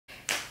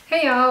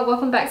Hey y'all,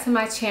 welcome back to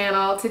my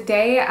channel.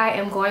 Today I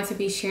am going to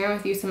be sharing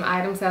with you some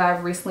items that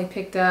I've recently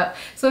picked up.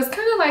 So it's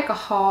kind of like a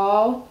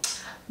haul,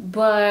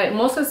 but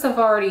most of the stuff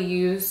I already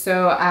used,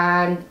 so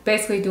I'm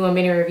basically doing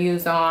mini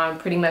reviews on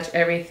pretty much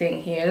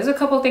everything here. There's a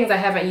couple of things I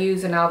haven't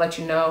used and I'll let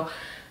you know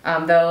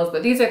those,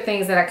 but these are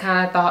things that I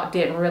kind of thought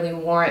didn't really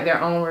warrant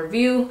their own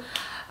review.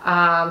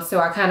 So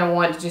I kind of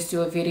wanted to just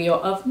do a video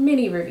of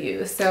mini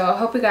reviews. So I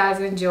hope you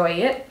guys enjoy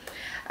it.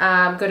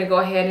 I'm going to go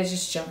ahead and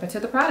just jump into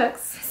the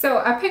products. So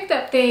I picked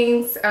up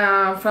things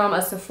from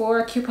a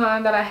Sephora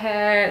coupon that I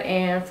had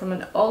and from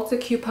an Ulta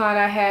coupon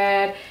I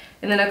had,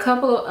 and then a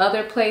couple of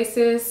other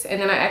places,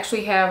 and then I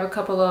actually have a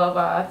couple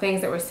of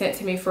things that were sent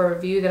to me for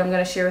review that I'm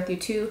going to share with you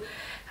too.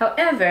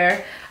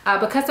 However,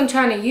 because I'm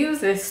trying to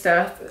use this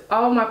stuff,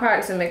 all my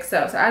products are mixed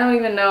up, so I don't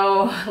even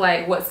know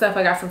like what stuff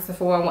I got from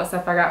Sephora and what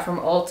stuff I got from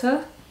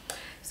Ulta.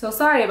 So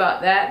sorry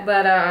about that,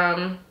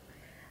 but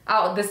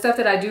the stuff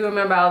that I do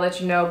remember, I'll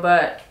let you know,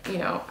 but you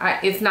know,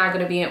 it's not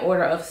going to be in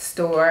order of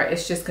store.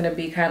 It's just going to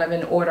be kind of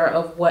in order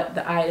of what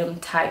the item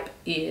type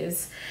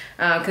is,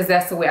 because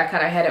that's the way I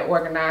kind of had it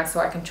organized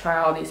so I can try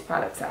all these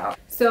products out.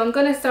 So I'm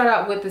going to start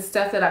out with the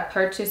stuff that I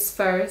purchased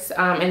first,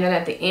 and then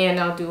at the end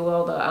I'll do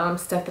all the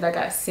stuff that I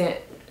got sent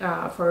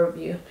for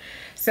review.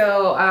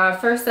 So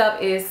first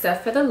up is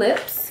stuff for the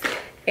lips.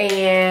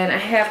 And I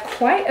have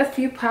quite a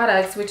few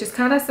products, which is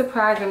kind of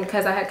surprising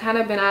because I had kind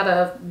of been out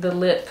of the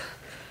lip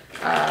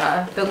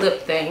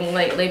thing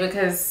lately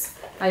because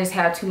I just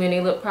had too many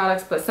lip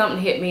products, but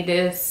something hit me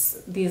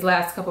these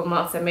last couple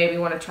months that made me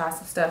want to try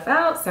some stuff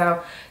out,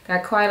 so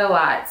got quite a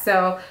lot.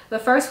 So the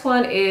first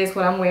one is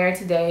what I'm wearing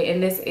today,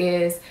 and this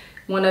is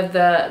one of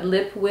the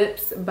lip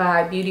whips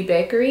by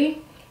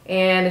Bakerie,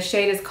 and the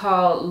shade is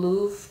called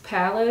Louvre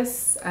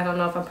Palace. I don't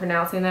know if I'm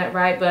pronouncing that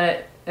right,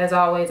 but as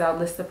always I'll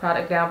list the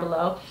product down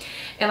below.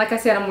 And like I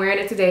said, I'm wearing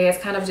it today. It's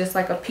kind of just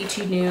like a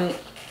peachy nude.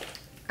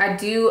 I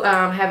do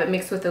have it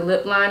mixed with the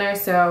lip liner,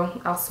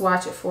 so I'll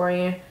swatch it for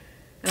you.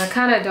 And I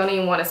kind of don't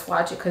even want to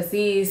swatch it because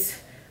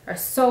these are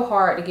so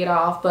hard to get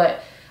off,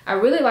 but I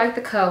really like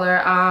the color.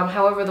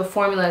 However, the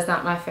formula is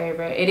not my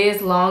favorite. It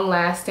is long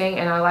lasting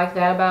and I like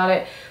that about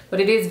it, but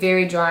it is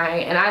very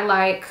drying, and I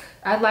like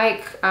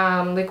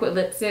liquid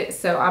lipstick,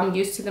 so I'm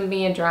used to them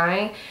being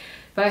drying,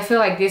 but I feel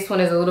like this one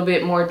is a little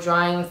bit more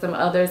drying than some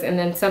others. And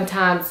then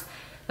sometimes,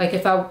 like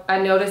if I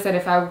notice that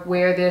if I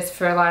wear this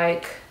for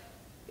like,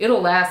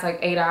 it'll last like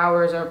 8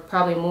 hours or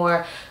probably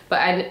more, but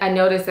I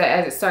notice that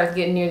as it starts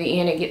getting near the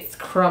end, it gets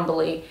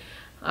crumbly,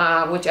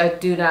 which I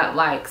do not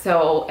like.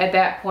 So at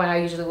that point I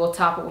usually will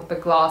top it with the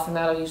gloss, and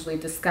that'll usually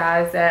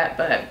disguise that.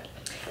 But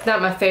it's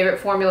not my favorite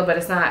formula, but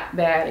it's not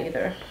bad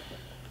either.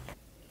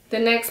 The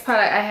next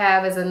product I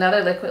have is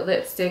another liquid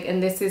lipstick,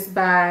 and this is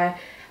by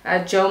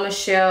Jo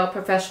Michelle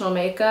Professional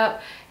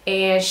Makeup,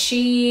 and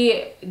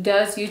she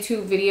does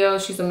YouTube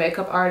videos. She's a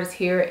makeup artist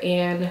here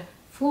in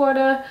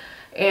Florida.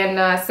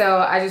 And so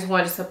I just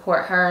wanted to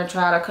support her and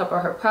try out a couple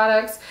of her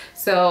products.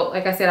 So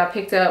like I said, I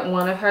picked up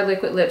one of her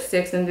liquid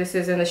lipsticks, and this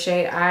is in the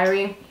shade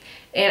Irie.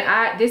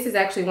 And this is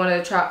actually one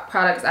of the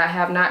products I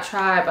have not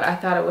tried, but I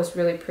thought it was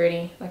really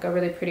pretty, like a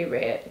really pretty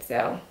red.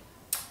 So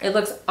it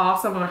looks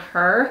awesome on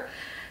her.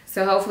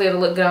 So hopefully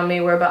it'll look good on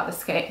me. We're about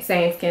the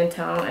same skin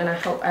tone, and I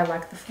hope I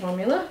like the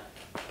formula.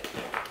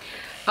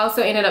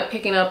 Also ended up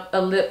picking up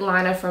a lip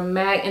liner from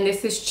MAC, and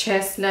this is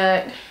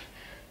Chestnut.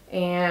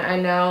 And I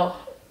know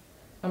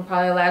I'm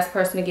probably the last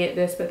person to get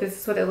this, but this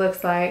is what it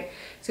looks like.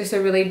 It's just a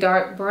really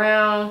dark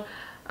brown.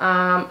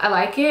 I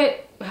like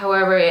it.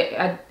 However,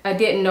 I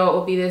didn't know it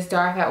would be this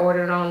dark. I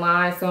ordered it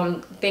online, so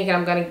I'm thinking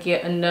I'm going to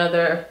get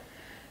another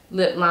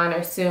lip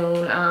liner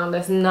soon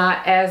that's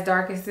not as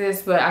dark as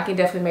this, but I can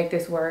definitely make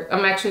this work.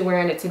 I'm actually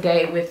wearing it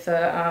today with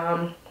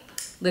the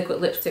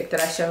liquid lipstick that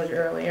I showed you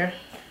earlier.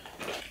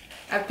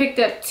 I picked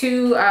up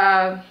two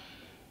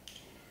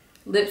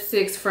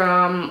lipsticks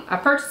from, I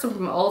purchased them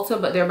from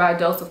Ulta, but they're by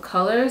Dose of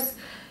Colors,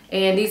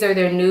 and these are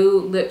their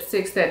new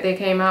lipsticks that they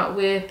came out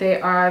with.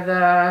 They are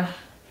the,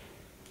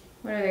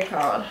 what are they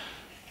called?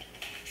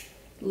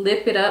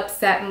 Lip It Up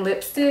Satin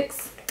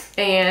lipsticks.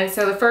 And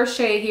so the first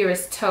shade here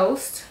is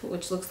Toast,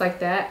 which looks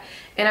like that,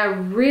 and I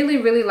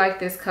really like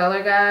this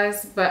color,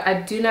 guys, but I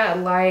do not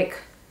like,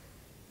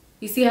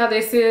 you see how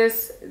this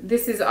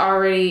is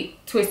already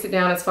twisted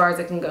down as far as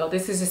it can go.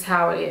 This is just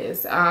how it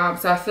is. So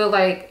I feel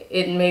like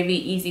it may be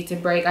easy to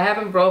break. I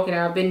haven't broken it,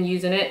 I've been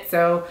using it,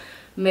 so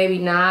maybe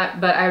not,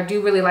 but I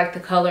do really like the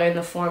color and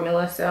the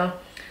formula. So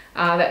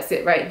that's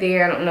it right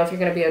there. I don't know if you're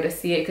going to be able to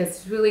see it because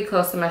it's really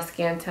close to my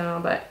skin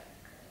tone, but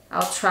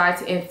I'll try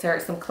to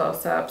insert some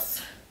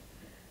close-ups.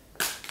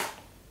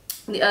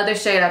 The other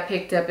shade I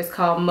picked up is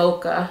called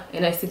Mocha,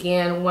 and it's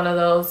again one of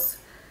those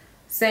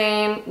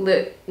same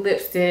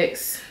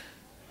lipsticks.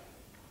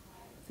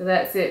 So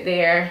that's it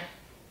there.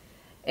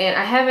 And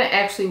I haven't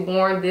actually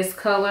worn this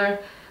color,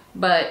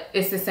 but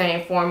it's the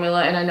same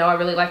formula, and I know I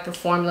really like the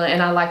formula,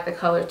 and I like the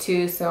color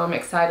too, so I'm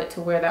excited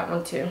to wear that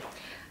one too.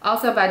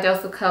 Also by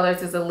Dose of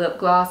Colors is a lip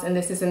gloss, and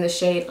this is in the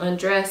shade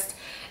Undressed,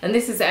 and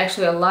this is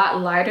actually a lot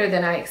lighter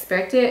than I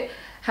expected.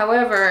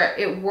 However,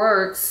 it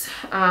works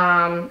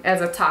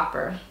as a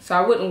topper. So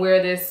I wouldn't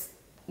wear this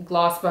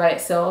gloss by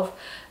itself.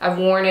 I've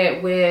worn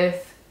it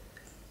with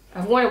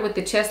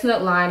the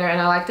Chestnut liner,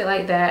 and I liked it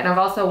like that. And I've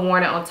also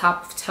worn it on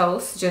top of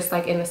toast, just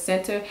like in the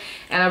center,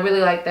 and I really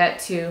like that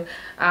too.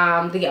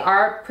 They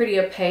are pretty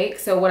opaque,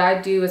 so what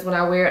I do is when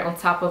I wear it on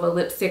top of a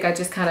lipstick, I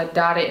just kind of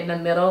dot it in the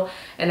middle,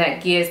 and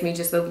that gives me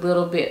just a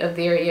little bit of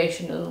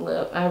variation in the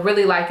lip. I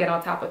really like it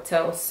on top of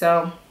toast,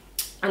 so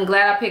I'm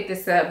glad I picked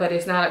this up, but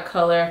it's not a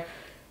color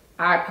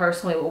I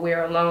personally would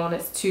wear alone.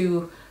 It's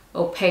too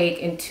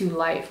opaque and too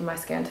light for my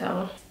skin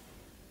tone.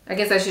 I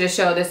guess I should have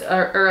showed this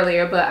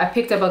earlier, but I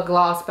picked up a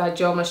gloss by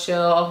Jo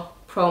Michelle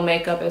Pro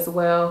Makeup as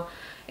well.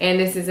 And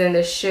this is in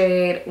the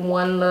shade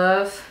One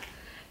Love.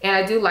 And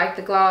I do like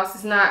the gloss.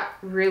 It's not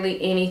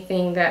really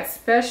anything that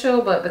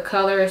special, but the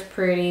color is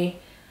pretty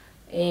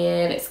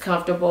and it's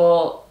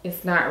comfortable.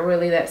 It's not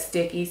really that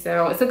sticky,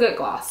 so it's a good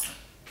gloss.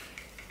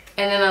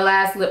 And then the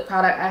last lip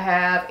product I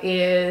have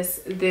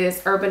is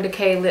this Urban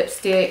Decay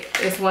lipstick.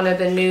 It's one of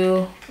the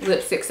new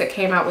lipsticks that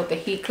came out with the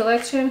Heat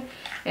collection.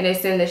 And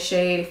it's in the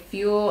shade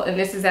Fuel. And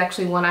this is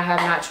actually one I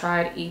have not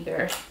tried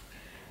either.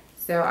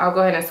 So I'll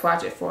go ahead and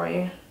swatch it for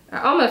you. I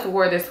almost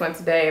wore this one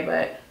today,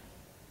 but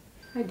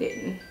I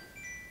didn't.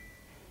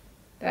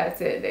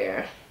 That's it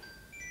there.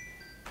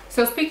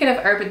 So speaking of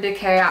Urban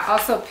Decay, I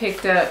also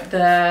picked up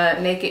the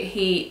Naked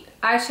Heat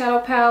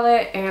eyeshadow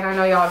palette. And I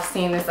know y'all have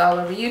seen this all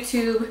over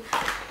YouTube.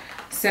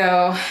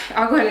 So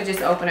I'll go ahead and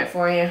just open it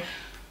for you.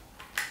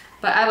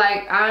 But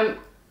I'm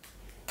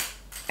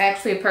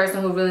actually a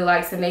person who really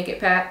likes the Naked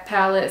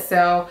palette,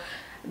 so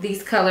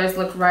these colors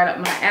look right up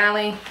my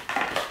alley.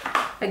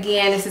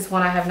 Again, this is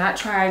one I have not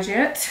tried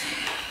yet,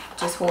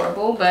 just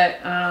horrible, but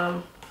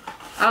I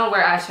don't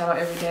wear eyeshadow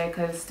every day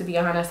because, to be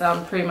honest,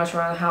 I'm pretty much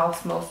around the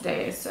house most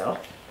days. So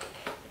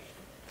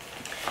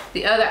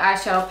the other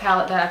eyeshadow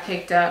palette that I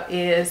picked up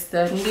is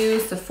the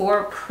new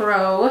Sephora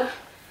Pro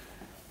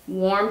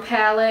Warm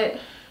palette.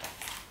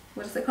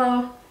 What is it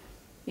called?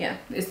 Yeah,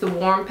 it's the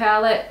Warm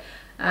palette.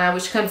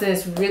 Which comes in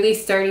this really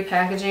sturdy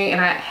packaging,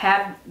 and I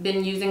have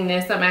been using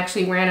this. I'm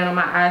actually wearing it on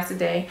my eyes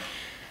today.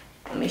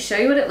 Let me show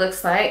you what it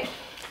looks like.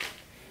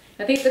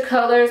 I think the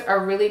colors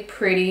are really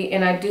pretty,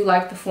 and I do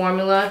like the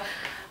formula.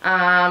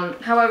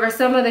 However,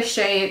 some of the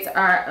shades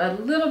are a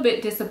little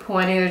bit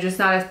disappointing. They're just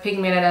not as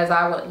pigmented as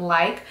I would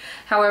like.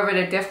 However,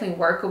 they're definitely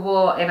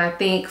workable, and I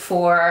think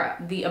for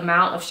the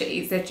amount of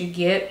shades that you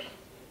get,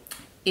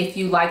 if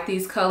you like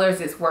these colors,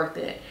 it's worth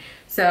it.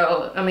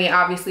 So, I mean,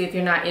 obviously, if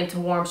you're not into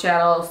warm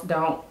shadows,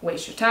 don't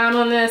waste your time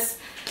on this.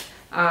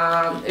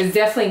 It's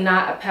definitely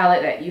not a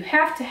palette that you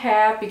have to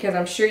have, because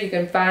I'm sure you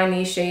can find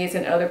these shades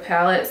in other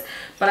palettes.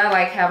 But I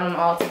like having them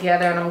all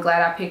together, and I'm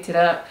glad I picked it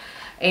up.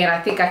 And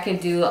I think I can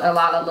do a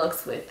lot of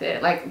looks with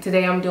it. Like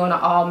today, I'm doing an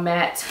all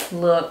matte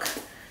look.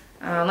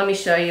 Let me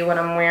show you what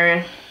I'm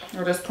wearing.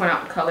 I'll just point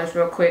out the colors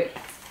real quick.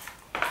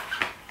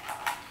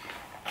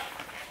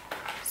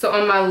 So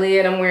on my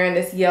lid, I'm wearing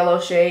this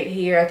yellow shade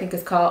here. I think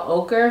it's called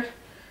Ochre.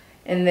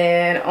 And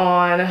then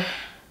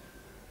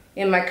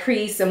in my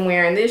crease, I'm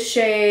wearing this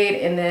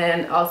shade, and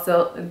then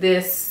also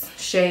this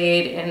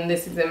shade, and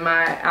this is in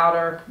my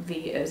outer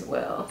V as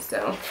well.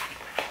 So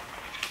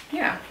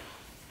yeah.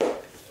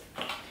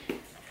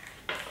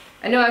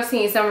 I know I've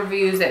seen some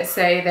reviews that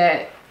say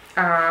that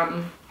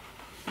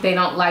they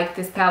don't like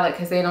this palette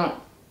because they don't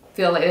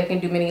feel like they can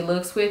do many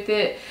looks with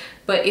it.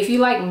 But if you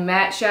like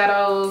matte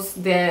shadows,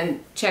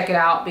 then check it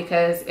out,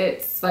 because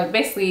it's like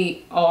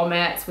basically all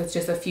mattes with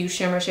just a few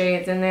shimmer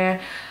shades in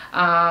there.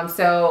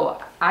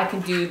 So I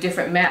can do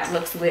different matte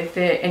looks with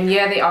it. And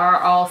yeah, they are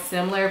all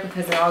similar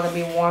because they're all gonna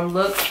be warm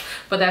looks,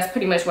 but that's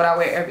pretty much what I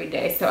wear every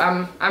day. So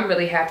I'm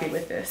really happy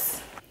with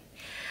this.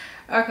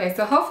 Okay,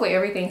 so hopefully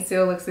everything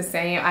still looks the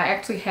same. I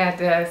actually had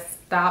to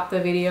stop the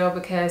video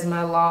because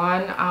my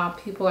lawn,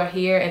 people are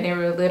here, and they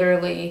were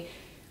literally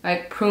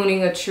like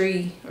pruning a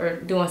tree or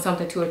doing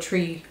something to a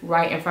tree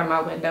right in front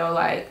of my window.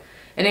 Like,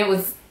 and I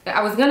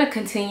was gonna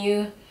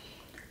continue,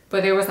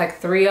 but there was like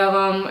 3 of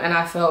them, and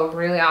I felt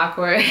really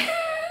awkward.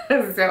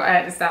 So I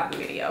had to stop the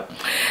video.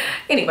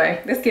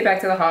 Anyway, let's get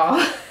back to the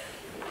haul.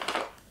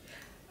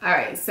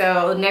 Alright,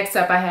 so next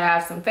up I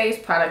have some face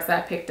products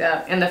that I picked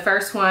up. And the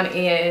first one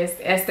is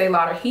Estee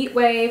Lauder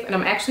Heatwave, and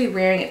I'm actually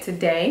wearing it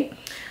today.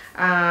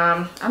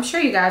 I'm sure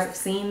you guys have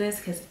seen this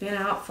because it's been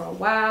out for a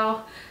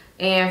while.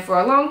 And for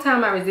a long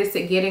time I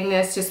resisted getting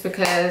this just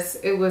because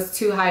it was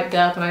too hyped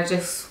up and I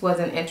just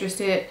wasn't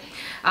interested.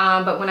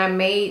 But when I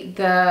made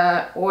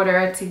the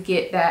order to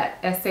get that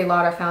Estee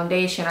Lauder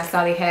foundation, I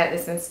saw they had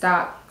this in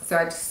stock. So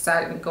I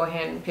decided to go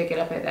ahead and pick it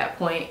up at that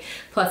point.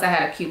 Plus I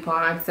had a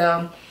coupon.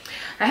 So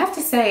I have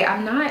to say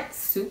I'm not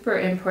super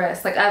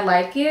impressed. Like, I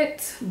like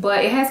it,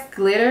 but it has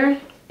glitter.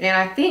 And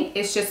I think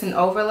it's just an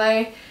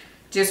overlay,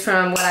 just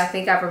from what I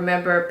think I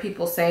remember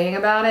people saying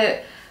about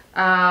it. But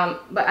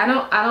I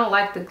don't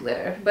like the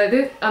glitter. But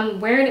I'm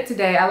wearing it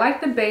today. I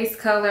like the base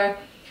color.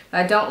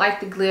 I don't like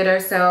the glitter.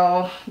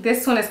 So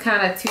this one is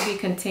kind of to be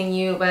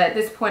continued. But at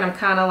this point I'm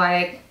kind of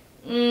like,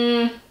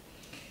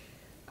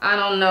 I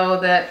don't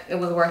know that it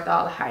was worth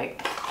all the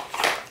hype.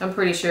 I'm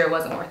pretty sure it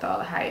wasn't worth all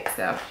the hype,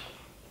 so.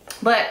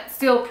 But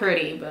still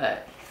pretty,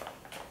 but.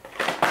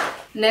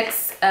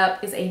 Next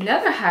up is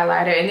another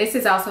highlighter, and this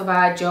is also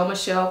by Jo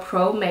Michelle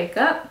Pro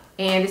Makeup.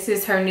 And this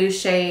is her new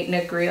shade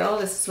Negril.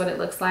 This is what it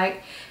looks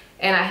like.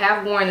 And I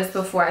have worn this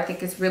before. I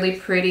think it's really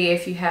pretty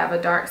if you have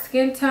a dark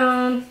skin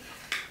tone.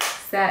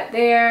 It's that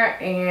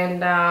there,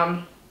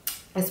 and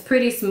it's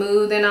pretty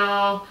smooth and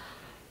all.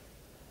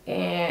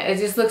 And it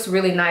just looks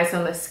really nice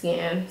on the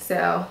skin.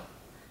 So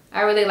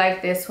I really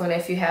like this one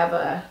if you have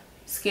a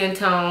skin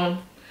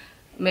tone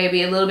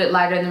maybe a little bit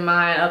lighter than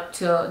mine up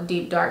to a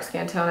deep dark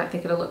skin tone. I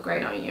think it'll look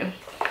great on you.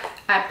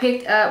 I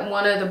picked up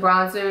one of the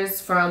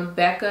bronzers from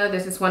Becca.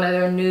 This is one of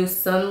their new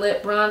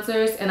Sunlit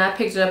bronzers, and I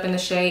picked it up in the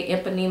shade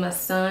Ipanema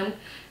Sun,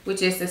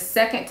 which is the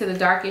second to the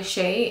darkest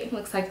shade. It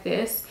looks like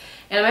this,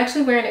 and I'm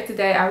actually wearing it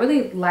today. I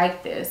really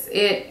like this.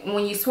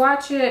 When you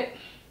swatch it,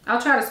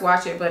 I'll try to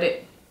swatch it, but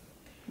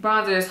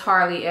bronzers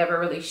hardly ever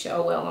really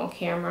show well on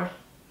camera.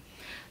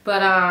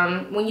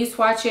 But when you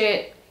swatch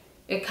it,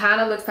 it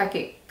kind of looks like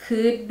it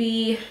could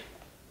be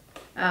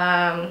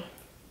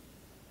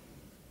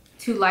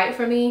too light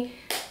for me,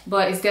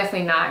 but it's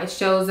definitely not. It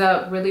shows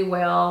up really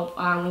well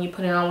when you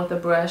put it on with a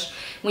brush.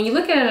 When you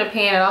look at it in a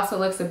pan, it also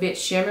looks a bit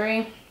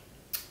shimmery,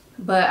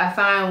 but I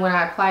find when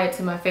I apply it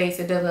to my face,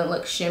 it doesn't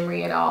look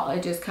shimmery at all.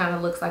 It just kind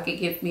of looks like it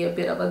gives me a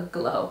bit of a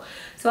glow.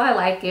 So I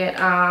like it.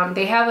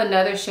 They have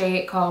another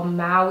shade called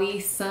Maui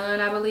Sun,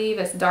 I believe.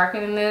 It's darker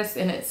than this,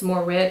 and it's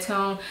more red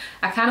tone.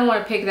 I kind of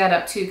want to pick that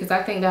up too, because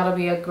I think that'll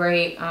be a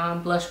great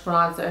blush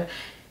bronzer.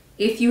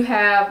 If you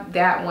have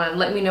that one,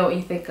 let me know what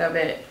you think of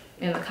it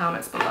in the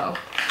comments below.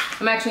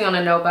 I'm actually on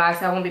a no buy,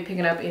 so I won't be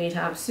picking up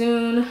anytime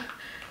soon.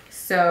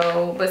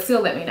 So, but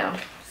still let me know,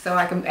 so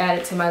I can add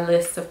it to my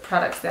list of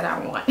products that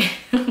I want.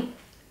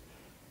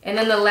 And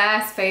then the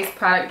last face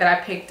product that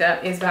I picked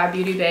up is by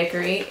Beauty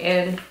Bakerie,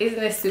 and isn't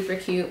this super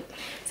cute?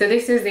 So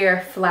this is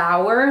their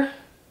Flower.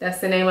 That's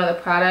the name of the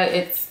product.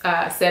 It's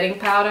setting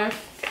powder,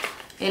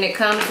 and it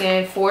comes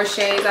in 4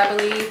 shades, I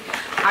believe.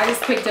 I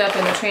just picked up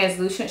in a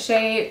translucent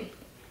shade.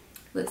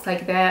 Looks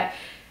like that.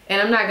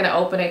 And I'm not gonna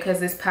open it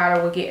because this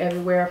powder will get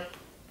everywhere.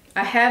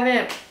 I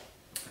haven't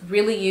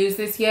really used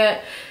this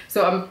yet,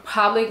 so I'm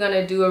probably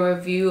gonna do a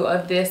review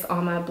of this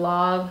on my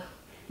blog.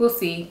 We'll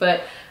see,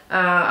 but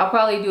I'll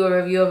probably do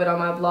a review of it on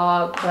my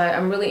blog, but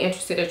I'm really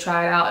interested to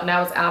try it out. And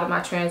I was out of my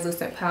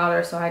translucent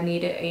powder, so I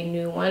needed a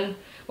new one,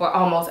 or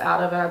almost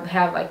out of it. I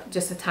have like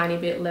just a tiny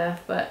bit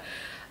left, but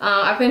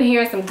I've been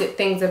hearing some good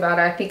things about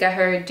it. I think I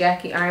heard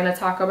Jackie Aina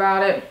talk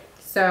about it,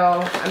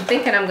 so I'm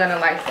thinking I'm gonna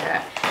like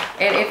that.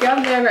 And if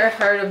y'all never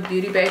heard of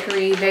Beauty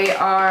Bakerie, they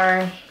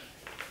are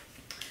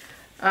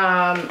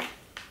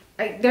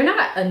they're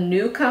not a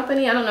new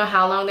company. I don't know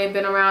how long they've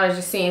been around. It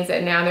just seems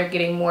that now they're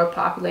getting more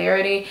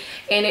popularity,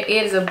 and it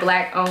is a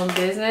black owned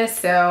business,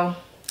 so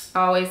I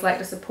always like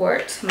to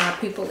support my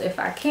people if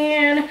I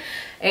can,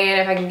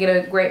 and if I can get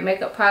a great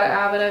makeup product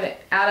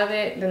out of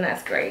it, then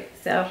that's great.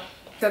 So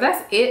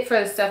that's it for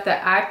the stuff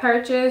that I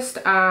purchased.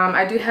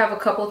 I do have a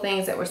couple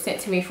things that were sent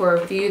to me for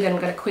review that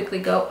I'm going to quickly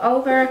go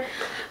over.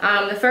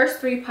 The first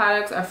 3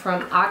 products are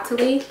from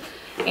Octoly.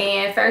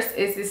 And first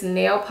is this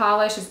nail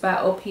polish. It's by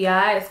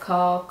OPI. It's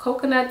called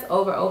Coconuts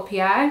Over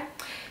OPI.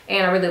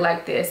 And I really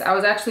like this. I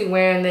was actually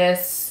wearing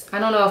this, I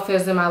don't know if it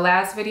was in my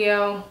last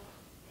video.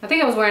 I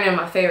think I was wearing it in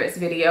my favorites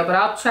video, but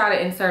I'll try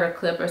to insert a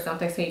clip or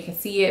something so you can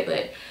see it.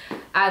 But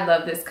I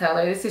love this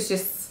color. This is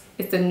just,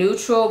 it's a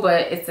neutral,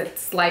 but it's a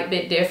slight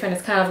bit different.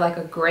 It's kind of like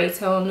a gray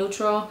tone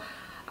neutral.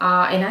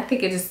 And I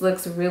think it just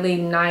looks really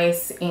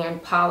nice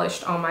and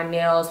polished on my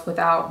nails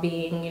without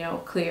being, you know,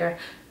 clear.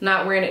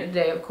 Not wearing it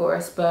today, of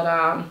course,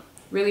 but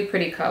really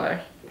pretty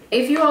color.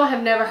 If you all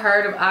have never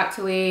heard of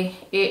Octoly,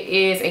 it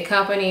is a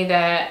company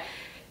that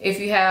if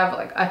you have,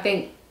 like, I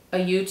think a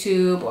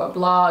YouTube or a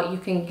blog, you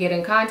can get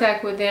in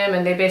contact with them,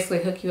 and they basically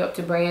hook you up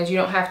to brands. You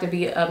don't have to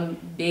be a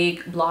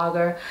big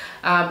blogger,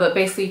 but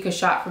basically you can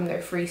shop from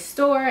their free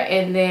store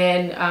and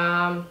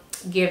then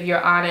give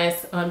your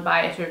honest,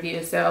 unbiased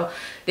review. So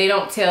they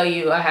don't tell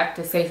you I have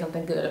to say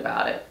something good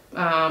about it,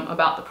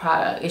 about the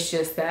product. It's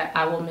just that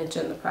I will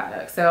mention the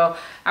product. So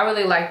I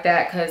really like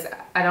that, because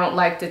I don't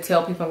like to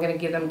tell people I'm going to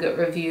give them a good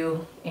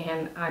review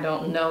and I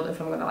don't know if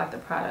I'm going to like the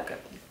product.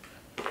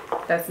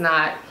 That's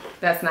not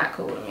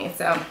cool to me.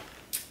 So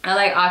I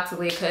like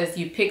Octoly because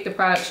you pick the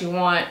products you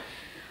want,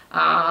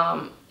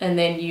 and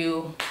then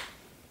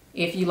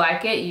if you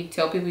like it, you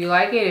tell people you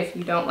like it. If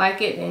you don't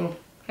like it, then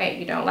hey,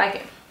 you don't like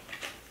it.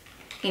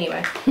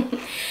 Anyway,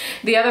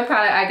 the other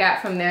product I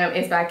got from them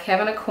is by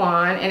Kevyn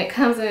Aucoin, and it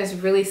comes in this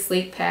really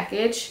sleek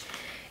package.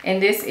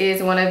 And this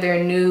is one of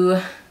their new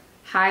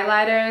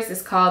highlighters.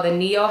 It's called the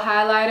Neo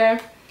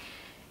Highlighter.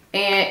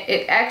 And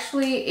it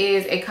actually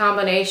is a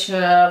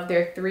combination of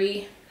their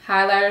 3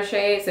 highlighter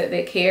shades that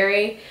they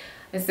carry.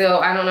 And so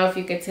I don't know if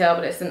you can tell,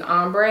 but it's an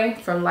ombre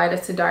from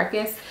lightest to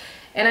darkest.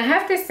 And I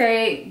have to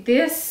say,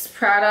 this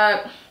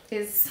product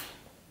is,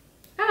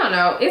 I don't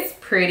know, it's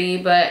pretty,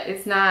 but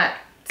it's not,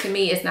 to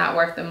me, it's not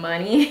worth the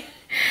money.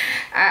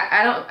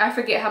 I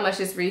forget how much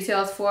this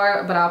retails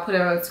for, but I'll put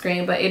it on the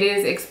screen, but it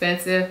is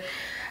expensive.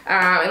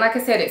 And like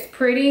I said, it's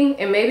pretty,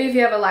 and maybe if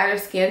you have a lighter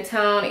skin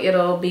tone,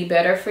 it'll be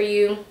better for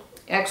you.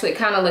 Actually, it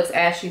kind of looks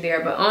ashy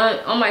there, but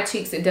on my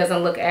cheeks, it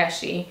doesn't look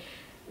ashy,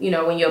 you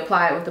know, when you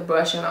apply it with the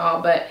brush and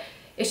all, but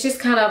it's just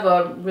kind of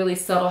a really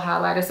subtle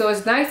highlighter. So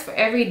it's nice for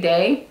every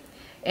day.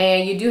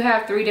 And you do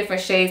have 3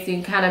 different shades, so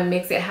you can kind of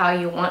mix it how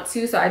you want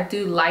to. So I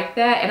do like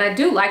that, and I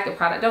do like the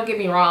product, don't get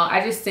me wrong.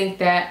 I just think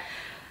that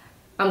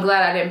I'm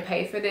glad I didn't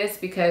pay for this,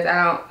 because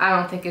I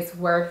don't think it's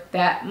worth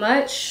that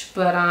much,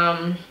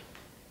 but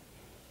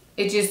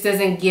it just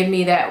doesn't give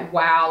me that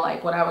wow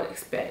like what I would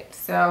expect.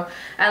 So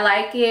I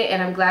like it,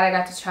 and I'm glad I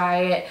got to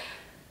try it.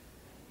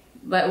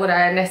 But would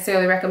I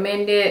necessarily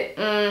recommend it?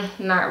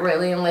 Not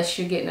really, unless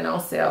you're getting it on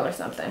sale or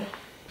something.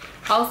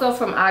 Also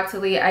from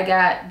Octoly, I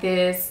got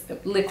this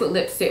liquid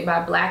lipstick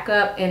by Black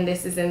Up, and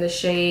this is in the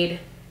shade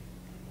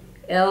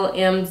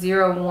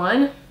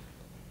LM01.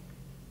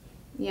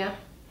 Yeah,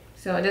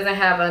 so it doesn't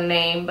have a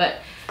name, but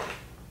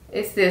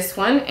it's this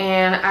one,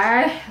 and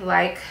I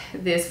like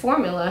this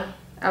formula.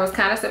 I was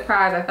kind of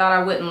surprised. I thought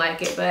I wouldn't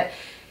like it, but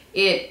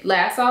it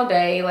lasts all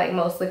day, like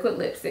most liquid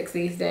lipsticks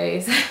these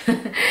days.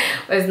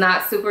 It's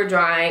not super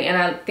drying, and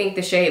I think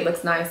the shade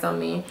looks nice on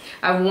me.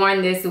 I've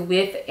worn this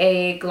with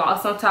a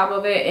gloss on top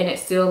of it, and it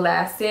still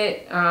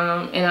lasted.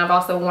 And I've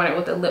also worn it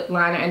with a lip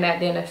liner, and that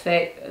didn't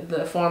affect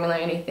the formula or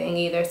anything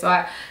either. So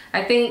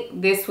I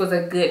think this was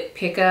a good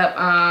pickup.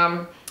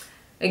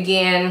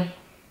 Again,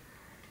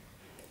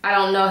 I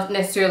don't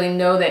necessarily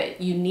know that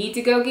you need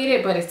to go get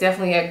it, but it's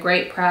definitely a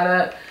great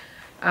product.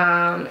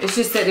 It's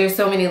just that there's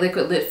so many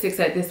liquid lipsticks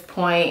at this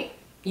point,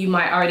 you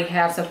might already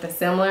have something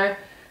similar,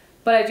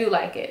 but I do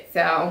like it.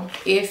 So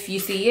if you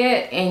see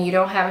it and you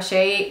don't have a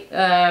shade,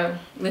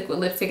 liquid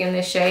lipstick in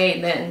this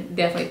shade, then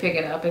definitely pick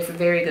it up. It's a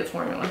very good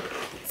formula.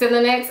 So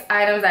the next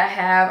items I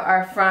have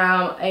are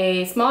from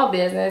a small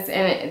business,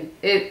 and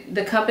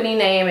the company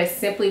name is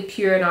Simply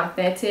Pure and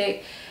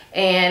Authentic,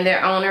 and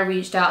their owner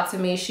reached out to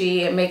me.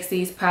 She makes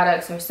these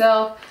products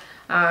herself.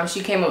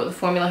 She came up with the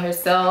formula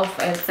herself,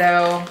 and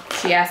so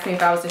she asked me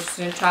if I was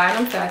interested in trying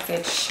them, so I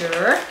said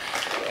sure.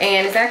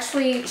 And it's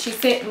actually, she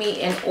sent me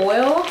an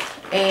oil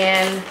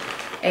and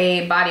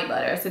a body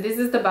butter. So this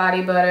is the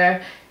body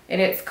butter,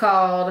 and it's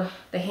called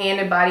the Hand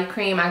and Body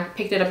Cream. I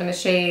picked it up in the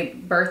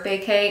shade Birthday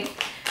Cake.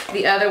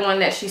 The other one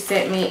that she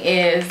sent me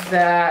is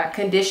the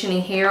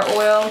conditioning hair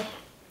oil,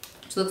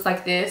 which looks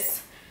like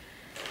this.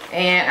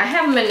 And I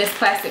have them in this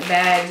plastic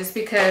bag just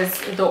because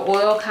the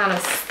oil kind of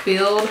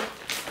spilled,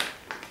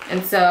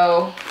 and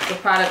so the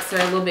products are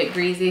a little bit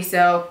greasy,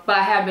 but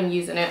I have been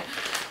using it.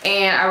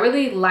 And I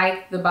really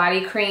like the body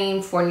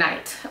cream for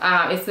night.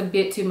 It's a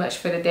bit too much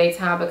for the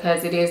daytime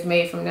because it is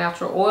made from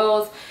natural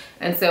oils,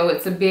 and so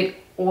it's a bit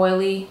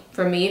oily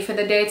for me for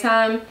the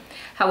daytime.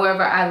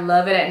 However, I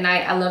love it at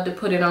night. I love to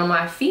put it on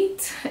my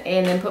feet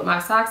and then put my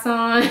socks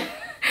on.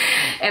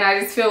 And I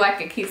just feel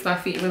like it keeps my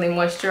feet really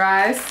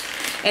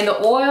moisturized. And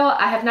the oil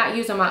I have not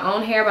used on my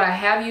own hair, but I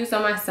have used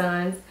on my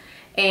son's,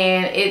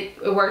 and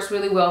it works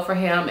really well for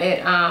him.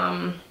 It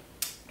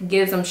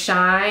gives him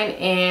shine,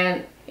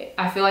 and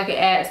I feel like it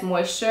adds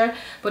moisture,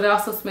 but it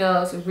also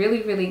smells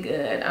really, really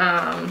good.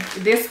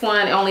 This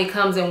one only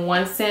comes in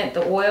 1 scent,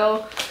 the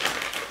oil,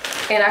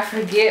 and I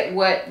forget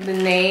what the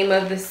name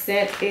of the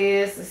scent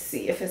is. Let's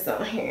see if it's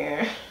on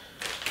here.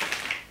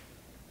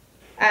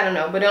 I don't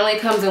know, but it only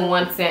comes in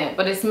 1 scent,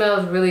 but it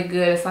smells really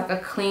good. It's like a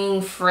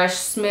clean, fresh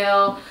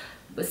smell,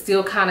 but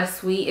still kind of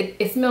sweet.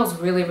 It smells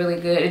really,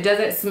 really good. It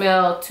doesn't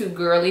smell too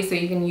girly, so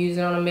you can use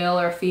it on a male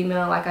or a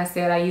female. Like I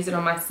said, I use it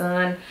on my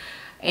son,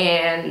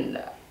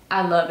 and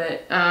I love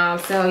it.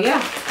 So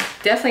yeah,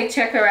 definitely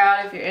check her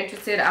out if you're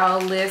interested.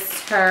 I'll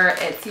list her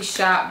Etsy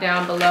shop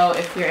down below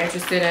if you're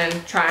interested in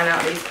trying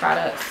out these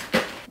products.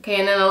 Okay,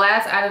 and then the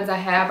last items I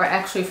have are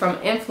actually from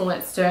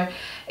Influencer,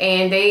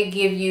 and they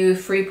give you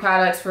free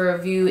products for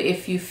review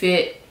if you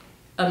fit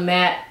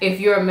if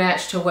you're a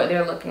match to what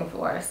they're looking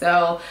for.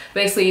 So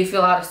basically you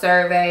fill out a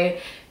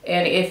survey,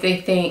 and if they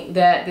think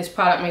that this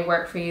product may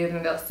work for you,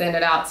 then they'll send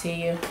it out to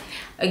you.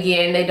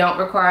 Again, they don't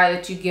require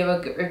that you give a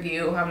good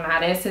review. I'm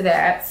not into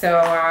that.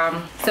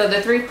 So so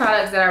the 3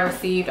 products that I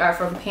received are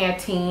from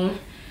Pantene,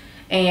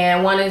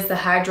 and one is the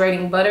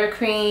Hydrating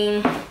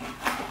Buttercream,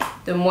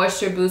 the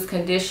Moisture Boost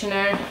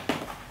Conditioner,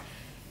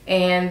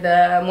 and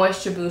the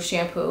Moisture Boost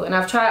Shampoo. And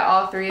I've tried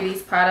all 3 of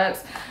these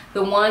products.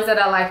 The ones that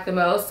I like the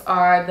most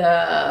are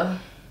the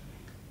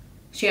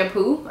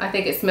shampoo. I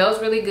think it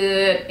smells really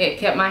good.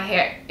 It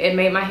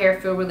made my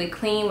hair feel really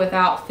clean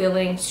without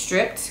feeling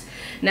stripped.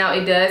 Now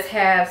it does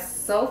have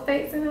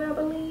sulfates in it, I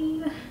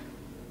believe.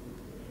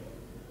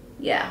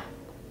 Yeah,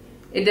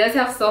 it does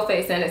have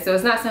sulfates in it, so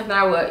it's not something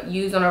I would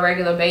use on a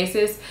regular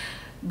basis.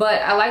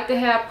 But I like to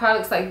have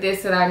products like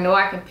this that I know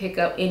I can pick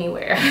up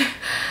anywhere.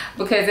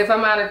 Because if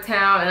I'm out of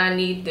town and I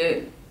need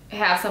to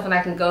have something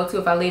I can go to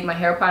if I leave my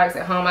hair products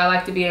at home, I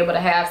like to be able to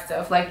have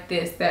stuff like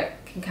this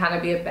that can kind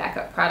of be a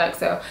backup product.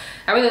 So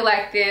I really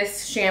like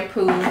this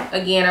shampoo.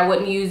 Again, I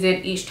wouldn't use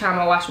it each time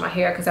I wash my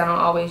hair because I don't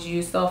always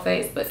use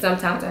sulfates, but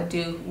sometimes I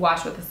do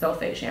wash with a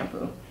sulfate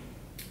shampoo.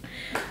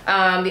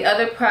 The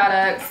other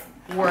products,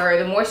 were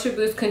the Moisture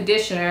Boost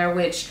Conditioner,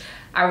 which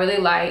I really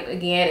liked.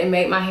 Again, it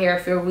made my hair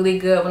feel really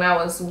good when I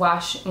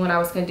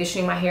was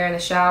conditioning my hair in the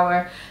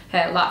shower.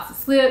 Had lots of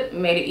slip,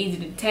 made it easy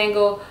to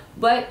detangle,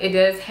 but it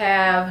does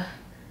have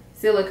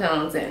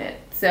silicones in it.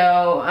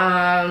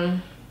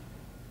 So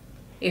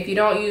if you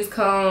don't use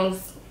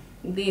combs,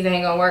 these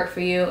ain't gonna work for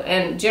you.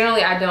 And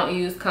generally I don't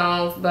use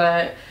combs,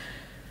 but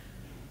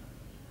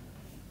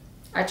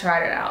I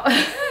tried it out.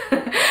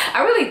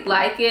 I really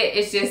like it.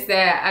 It's just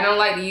that I don't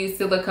like to use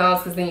silicones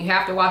because then you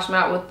have to wash them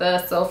out with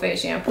the sulfate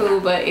shampoo.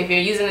 But if you're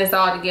using this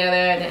all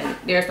together, then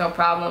there's no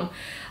problem.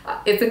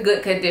 It's a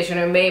good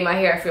conditioner. It made my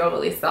hair feel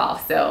really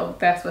soft, so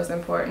that's what's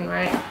important,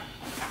 right?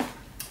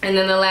 And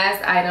then the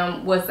last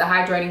item was the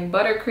Hydrating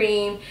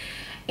Buttercream.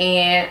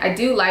 And I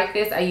do like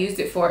this. I used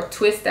it for a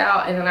twist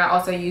out, and then I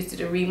also used it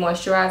to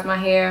re-moisturize my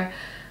hair.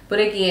 But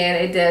again,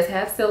 it does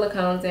have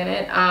silicones in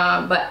it,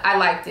 but I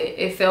liked it.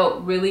 It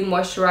felt really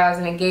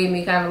moisturizing. It gave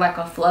me kind of like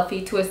a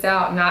fluffy twist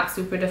out, not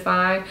super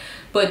defined.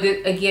 But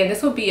again,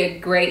 this would be a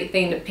great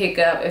thing to pick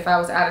up if I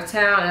was out of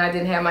town and I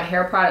didn't have my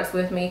hair products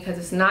with me, because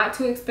it's not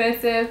too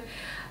expensive.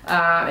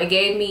 It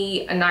gave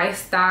me a nice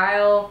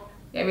style.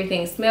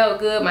 Everything smelled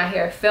good. My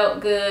hair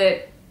felt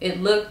good.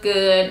 It looked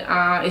good.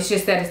 It's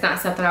just that it's not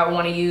something I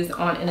want to use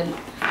on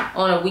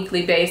a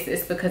weekly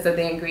basis because of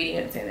the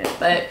ingredients in it.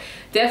 But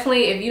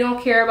definitely, if you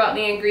don't care about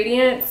the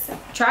ingredients,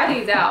 try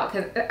these out,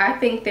 because I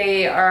think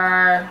they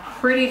are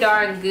pretty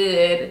darn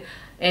good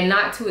and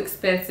not too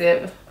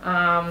expensive.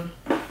 And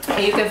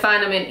you can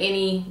find them in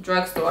any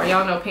drugstore.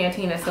 Y'all know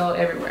Pantene is sold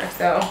everywhere.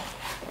 So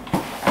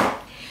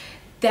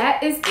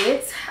that is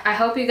it. I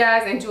hope you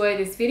guys enjoyed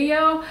this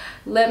video.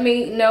 Let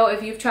me know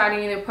if you've tried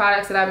any of the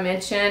products that I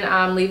mentioned.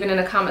 Leave it in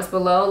the comments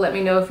below. Let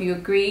me know if you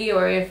agree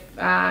or if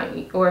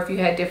you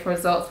had different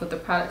results with the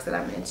products that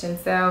I mentioned.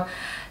 So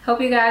hope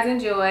you guys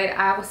enjoyed.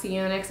 I will see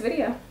you in the next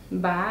video.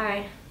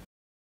 Bye.